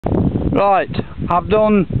Right, I've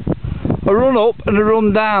done a run up and a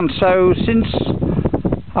run down, so since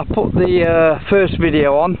I put the first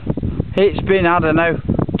video on, it's been, I don't know,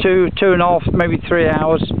 two and a half, maybe 3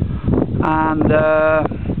 hours, and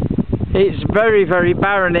it's very, very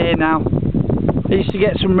barren here now. I used to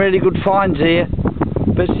get some really good finds here,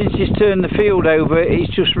 but since he's turned the field over,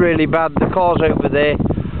 it's just really bad. The car's over there,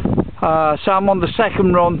 so I'm on the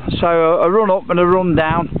second run, so a run up and a run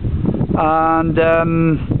down, and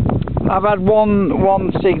I've had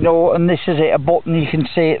one signal, and this is it, a button. You can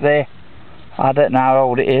see it there. I don't know how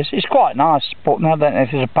old it is. It's quite a nice button. I don't know if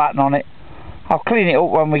there's a pattern on it. I'll clean it up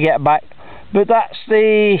when we get back. But that's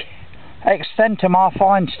the extent of my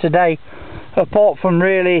finds today, apart from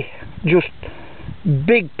really just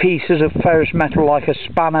big pieces of ferrous metal like a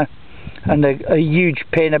spanner and a huge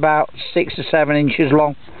pin about 6 or 7 inches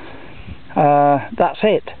long. That's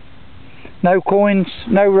it. No coins,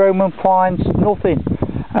 no Roman finds, nothing.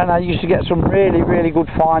 And I used to get some really, really good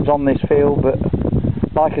finds on this field, but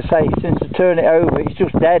like I say, since I turned it over, it's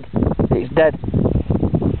just dead. It's dead.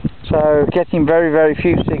 So getting very, very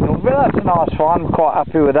few signals, but that's a nice find. I'm quite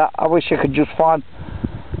happy with that. I wish I could just find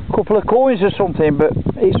a couple of coins or something, but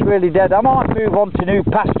it's really dead. I might move on to new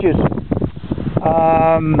pastures.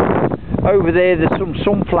 Over there's some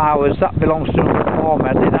sunflowers. That belongs to another farmer.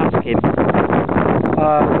 I did ask him.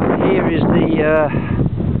 Here is the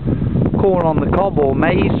corn on the cob or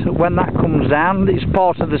maize. When that comes down, it's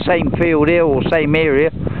part of the same field here or same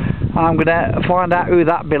area. I'm going to find out who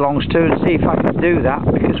that belongs to and see if I can do that,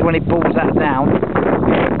 because when he pulls that down,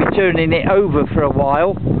 he'll be turning it over for a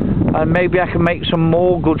while, and maybe I can make some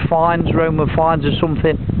more good finds, Roman finds or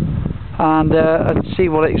something, and see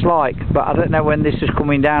what it's like. But I don't know when this is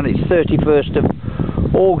coming down. It's 31st of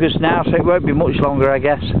August now, so it won't be much longer, I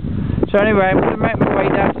guess. So anyway, I'm going to make my way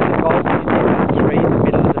down to the golf in the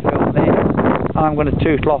middle of the film there, and I'm going to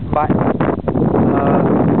tootle off back. I'll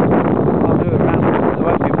do a round, there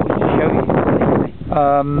won't be much to show you anyway.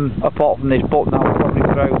 Apart from this button, I'll probably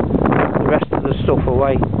throw the rest of the stuff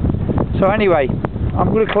away. So anyway,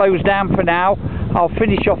 I'm going to close down for now. I'll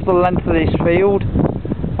finish off the length of this field,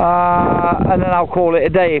 and then I'll call it a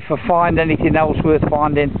day. If I find anything else worth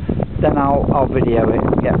finding, then I'll video it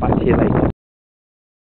and get back to you later.